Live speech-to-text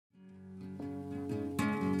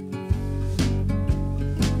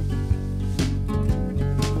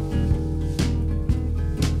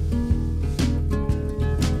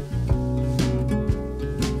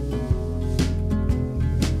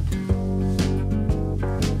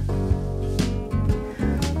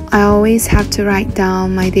I always have to write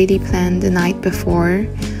down my daily plan the night before.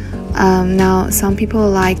 Now, some people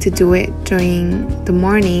like to do it during the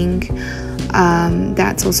morning.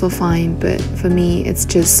 That's also fine, but for me, it's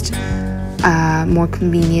just more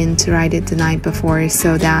convenient to write it the night before,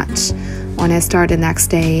 so that when I start the next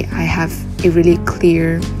day, I have a really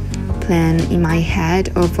clear plan in my head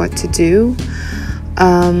of what to do.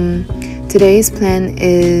 Today's plan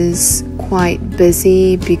is quite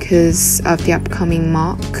busy because of the upcoming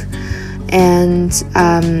mock, and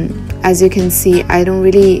as you can see, I don't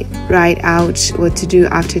really write out what to do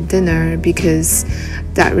after dinner because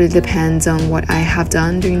that really depends on what I have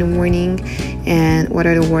done during the morning and what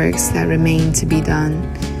are the works that remain to be done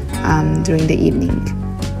during the evening.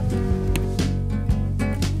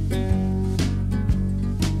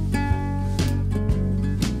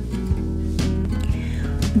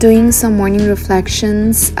 Doing some morning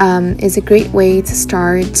reflections is a great way to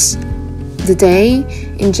start the day.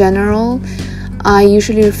 In general, I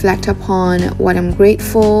usually reflect upon what I'm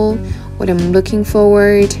grateful, what I'm looking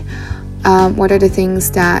forward, what are the things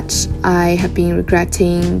that I have been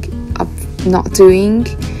regretting of not doing,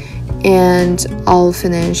 and I'll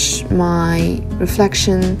finish my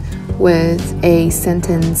reflection with a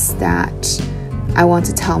sentence that I want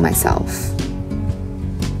to tell myself.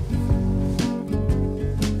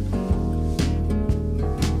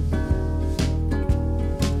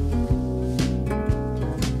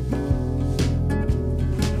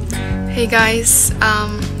 Hey guys,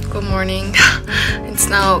 good morning. It's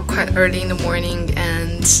now quite early in the morning,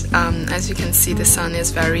 and as you can see, the sun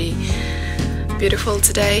is very beautiful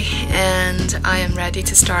today, and I am ready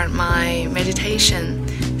to start my meditation.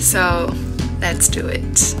 So let's do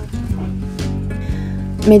it.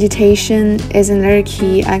 Meditation is another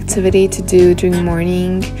key activity to do during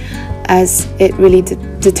morning, as it really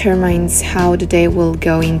determines how the day will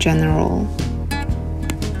go in general.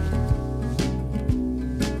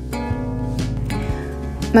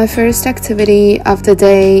 My first activity of the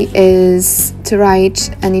day is to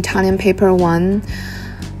write an Italian paper 1.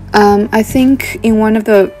 I think in one of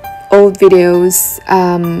the old videos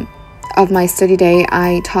of my study day,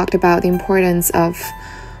 I talked about the importance of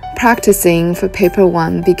practicing for paper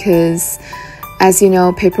 1 because, as you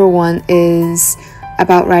know, paper 1 is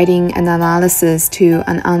about writing an analysis to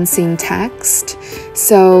an unseen text.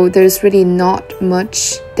 So there's really not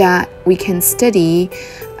much that we can study.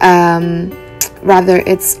 Rather,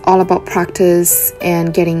 it's all about practice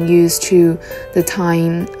and getting used to the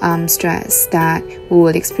time stress that we will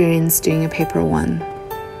experience doing a paper 1.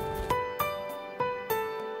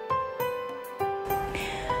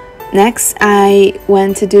 Next, I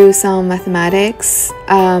went to do some mathematics.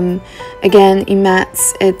 Again, in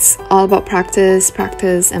maths, it's all about practice,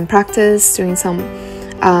 doing some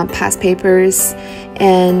past papers.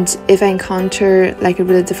 And if I encounter like a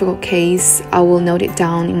really difficult case, I will note it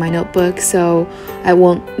down in my notebook so I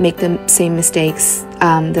won't make the same mistakes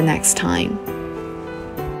the next time.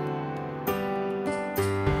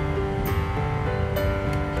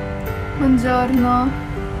 Buongiorno.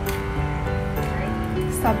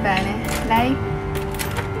 Sto bene. Lei?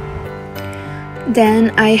 Then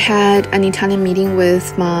I had an Italian meeting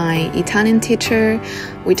with my Italian teacher.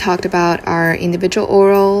 We talked about our individual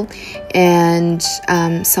oral and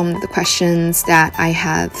some of the questions that I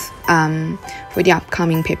have for the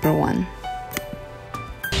upcoming paper 1.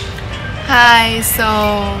 Hi,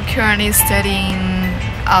 so currently studying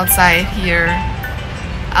outside here.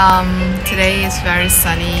 Today is very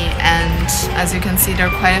sunny, and as you can see, there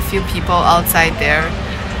are quite a few people outside there.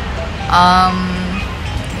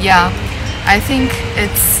 Yeah, I think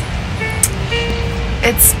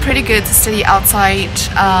it's pretty good to study outside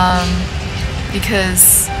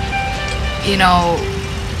because, you know,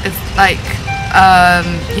 it's like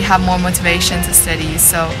you have more motivation to study.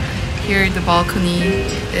 So here the balcony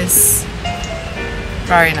is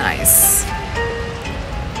very nice.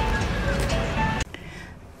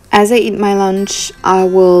 As I eat my lunch, I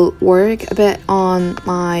will work a bit on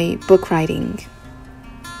my book writing.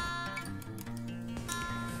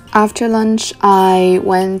 After lunch, I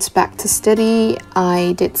went back to study.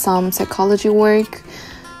 I did some psychology work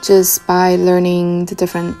just by learning the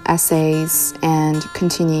different essays and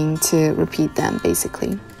continuing to repeat them,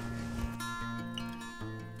 basically.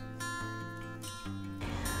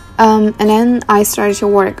 And then I started to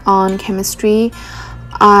work on chemistry.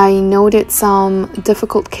 I noted some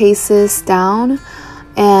difficult cases down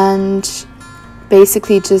and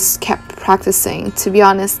basically just kept practicing. To be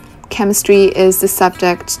honest, chemistry is the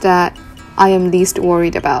subject that I am least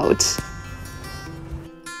worried about.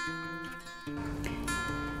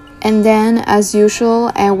 And then, as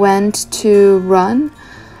usual, I went to run.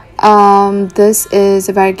 This is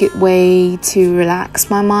a very good way to relax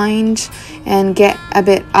my mind and get a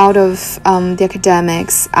bit out of the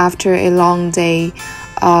academics after a long day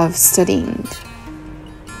of studying.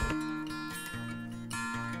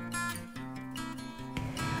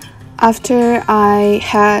 After I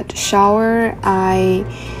had shower, I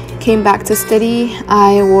came back to study.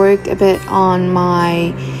 I worked a bit on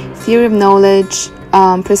my theory of knowledge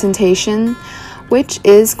presentation, which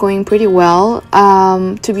is going pretty well.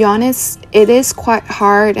 To be honest, it is quite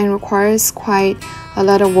hard and requires quite a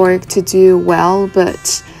lot of work to do well,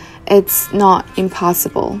 but it's not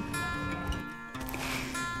impossible.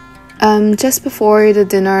 Just before the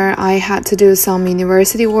dinner, I had to do some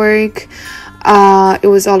university work. It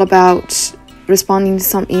was all about responding to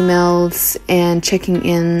some emails and checking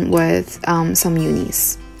in with some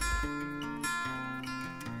unis.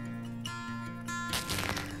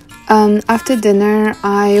 After dinner,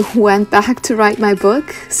 I went back to write my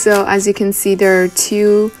book. So as you can see, there are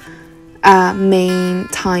two main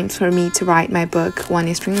times for me to write my book. One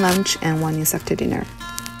is during lunch and one is after dinner.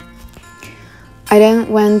 I then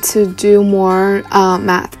went to do more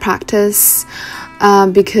math practice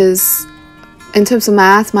because in terms of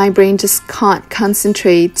math, my brain just can't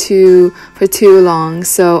concentrate for too long,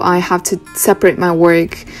 so I have to separate my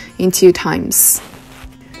work in 2 times.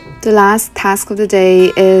 The last task of the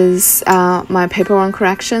day is my paper 1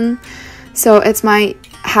 correction. So it's my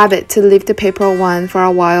habit to leave the paper 1 for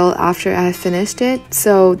a while after I have finished it,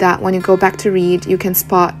 so that when you go back to read, you can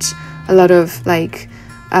spot a lot of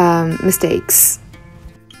mistakes.